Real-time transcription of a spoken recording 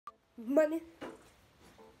Money.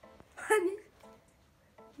 Honey.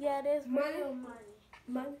 Yeah, there's Money. real money.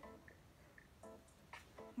 Money.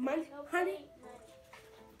 Money. No Honey. fake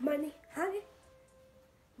money. Money. Honey.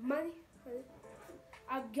 Money. Honey.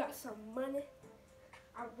 I got some money.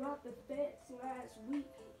 I robbed the feds last week.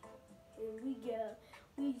 And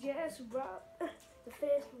we just robbed the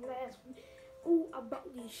feds last week. Ooh, I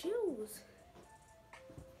bought these shoes.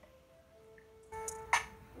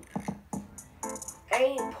 I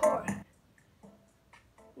ain't poor.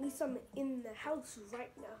 Need something in the house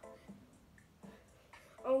right now.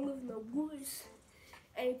 I don't live in the woods.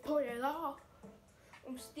 I ain't poor at all.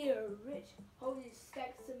 I'm still rich. Holding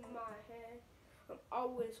stacks in my hand. I'm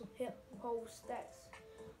always hip. Hold stacks.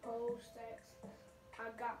 Hold stacks. I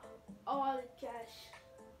got all the cash.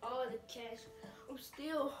 All the cash. I'm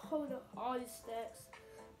still holding all these stacks.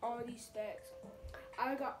 All these stacks.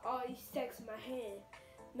 I got all these stacks in my hand.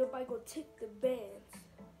 Nobody gonna take the bands.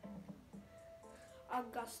 I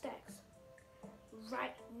got stacks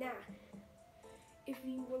right now. If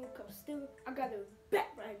you wanna come steal, I got it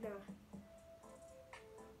back right now.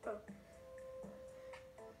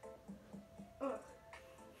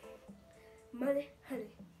 Money,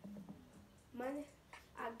 honey. Money.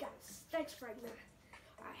 I got stacks right now.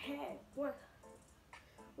 I had one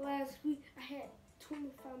last week. I had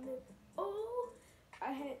 25 million. Oh,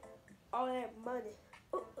 I had all that money.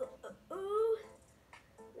 Ooh.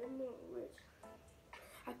 I'm not rich.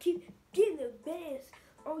 I keep getting the bands.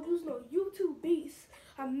 I don't use no YouTube beats.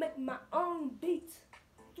 I make my own beats.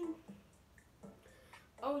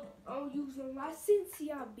 I don't use no licensing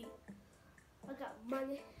beat. I got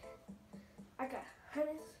money. I got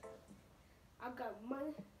honeys. I got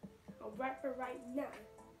money. I'm rapping right now.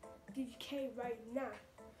 DJK right now.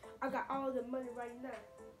 I got all the money right now.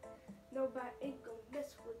 Nobody ain't gonna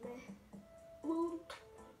mess with me. Ooh,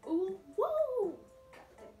 ooh, woo! Got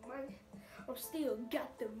that money. I'm still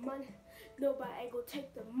got the money. Nobody ain't gonna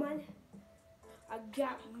take the money. I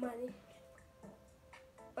got money.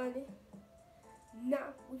 Money.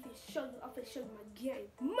 Now we can show you. I'm gonna show you my game.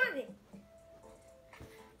 Money.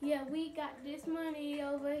 Yeah, we got this money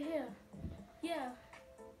over here. Yeah.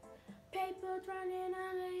 Papers running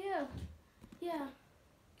out of here. Yeah.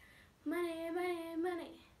 Money, money,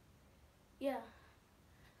 money. Yeah.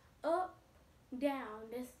 Up, down.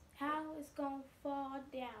 This how it's gonna fall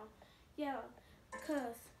down. Yeah.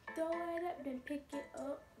 Cause throw it up, then pick it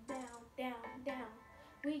up, down, down, down.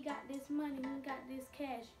 We got this money, we got this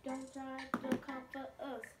cash. Don't come for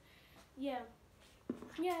us. Yeah.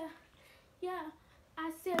 Yeah. Yeah.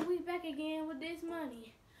 I said we back again with this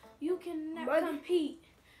money. You cannot compete.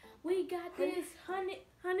 We got this 100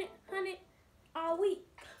 all week.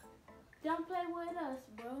 Don't play with us,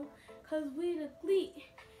 bro. Cause we the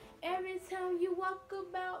clique. Every time you walk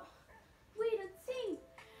about, we the team.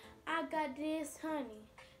 I got this honey.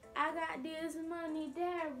 I got this money.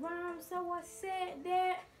 That rhymes, so I said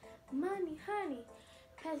that money, honey.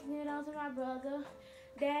 Passing it on to my brother.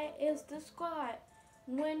 That is the squad.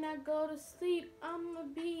 When I go to sleep, I'ma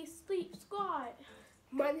be sleep squad.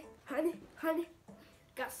 Money, honey, honey.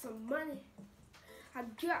 Got some money. I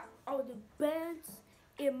got all the bands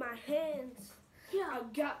in my hands. Yeah. I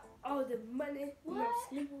got all the money. What? And I'm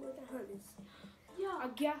sleeping with the honeys. Yeah. I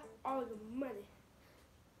got all the money.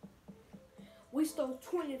 We stole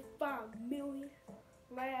 25 million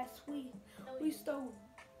last week. We stole.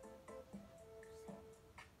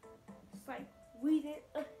 It's like we didn't.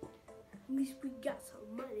 At least we got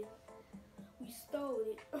some money. We stole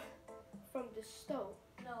it from the store.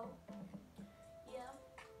 No. Yeah.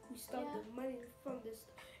 We stole the money from the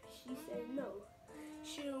store. She said no.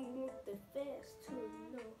 She don't want the feds to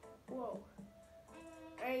know. Whoa.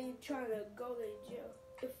 I ain't trying to go to jail.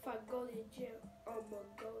 If I go to jail, I'ma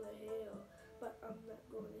go to hell. But I'm not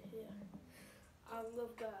going to hell. I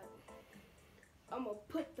love God. I'ma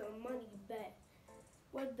put the money back.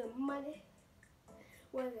 Where the money?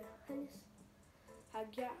 Where the honeys? I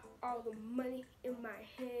got all the money in my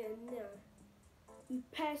hand now. We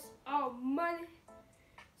pass all money.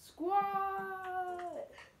 Squad!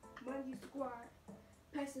 Money squad.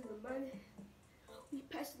 Passing the money. We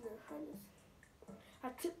passing the honeys. I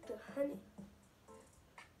took the honey.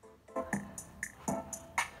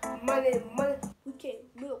 Money, money. We can't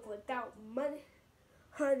live without money.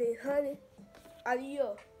 Honey, honey.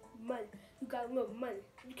 Adios. Money. You got a little money.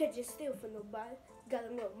 You can't just steal from nobody. You got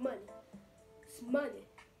a little money. It's money.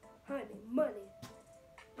 Honey, money.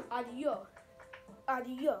 Adios.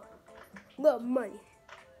 Adios. Little money.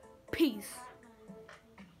 Peace.